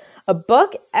 A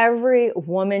book every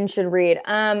woman should read.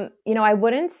 I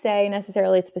wouldn't say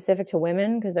necessarily it's specific to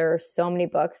women because there are so many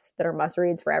books that are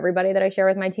must-reads for everybody that I share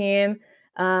with my team.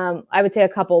 I would say a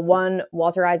couple. One,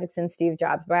 Walter Isaacson's Steve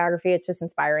Jobs biography. It's just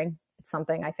inspiring. It's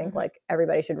something I think like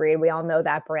everybody should read. We all know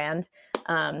that brand.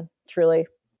 Truly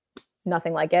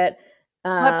nothing like it.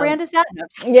 What brand is that? No,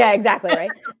 yeah, exactly.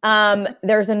 Right.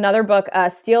 There's another book,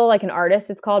 Steal Like an Artist,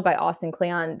 it's called, by Austin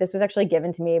Kleon. This was actually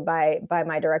given to me by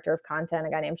my director of content, a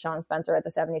guy named Sean Spencer at the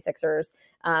 76ers.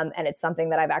 And it's something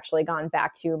that I've actually gone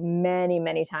back to many,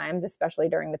 many times, especially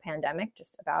during the pandemic,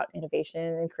 just about innovation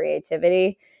and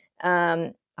creativity.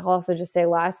 I'll also just say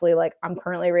lastly, like, I'm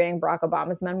currently reading Barack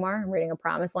Obama's memoir. I'm reading A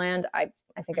Promised Land. I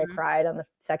think I cried on the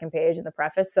second page in the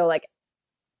preface. So like,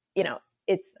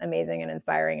 it's amazing and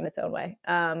inspiring in its own way.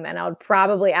 And I'll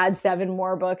probably add 7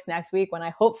 more books next week when I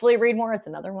hopefully read more. It's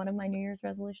another one of my New Year's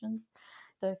resolutions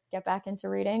to get back into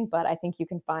reading. But I think you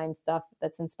can find stuff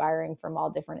that's inspiring from all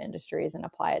different industries and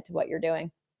apply it to what you're doing.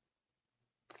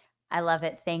 I love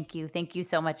it. Thank you. Thank you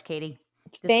so much, Katie.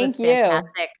 Thank you.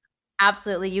 Fantastic.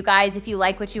 Absolutely. You guys, if you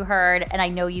like what you heard, and I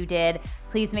know you did,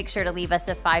 please make sure to leave us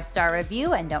a 5-star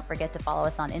review, and don't forget to follow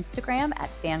us on Instagram at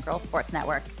Fangirl Sports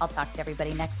Network. I'll talk to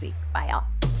everybody next week. Bye, y'all.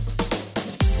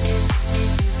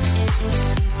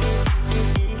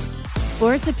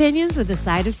 Sports opinions with a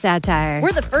side of satire.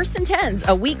 We're the First and Tens,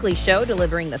 a weekly show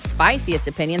delivering the spiciest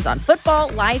opinions on football,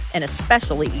 life, and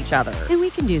especially each other. And we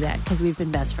can do that because we've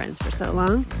been best friends for so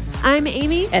long. I'm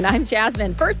Amy. And I'm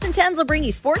Jasmine. First and Tens will bring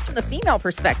you sports from the female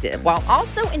perspective while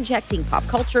also injecting pop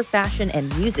culture, fashion, and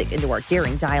music into our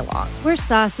daring dialogue. We're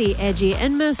saucy, edgy,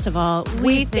 and most of all,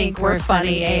 we think we're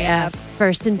funny AF.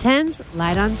 First and Tens,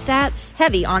 light on stats,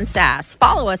 heavy on sass.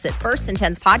 Follow us at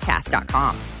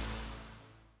firstandtenspodcast.com.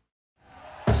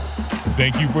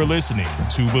 Thank you for listening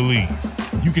to Believe.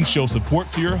 You can show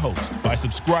support to your host by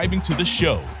subscribing to the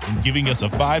show and giving us a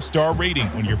 5-star rating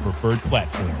on your preferred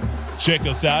platform. Check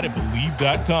us out at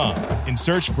Believe.com and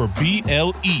search for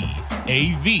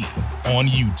BLEAV on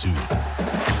YouTube.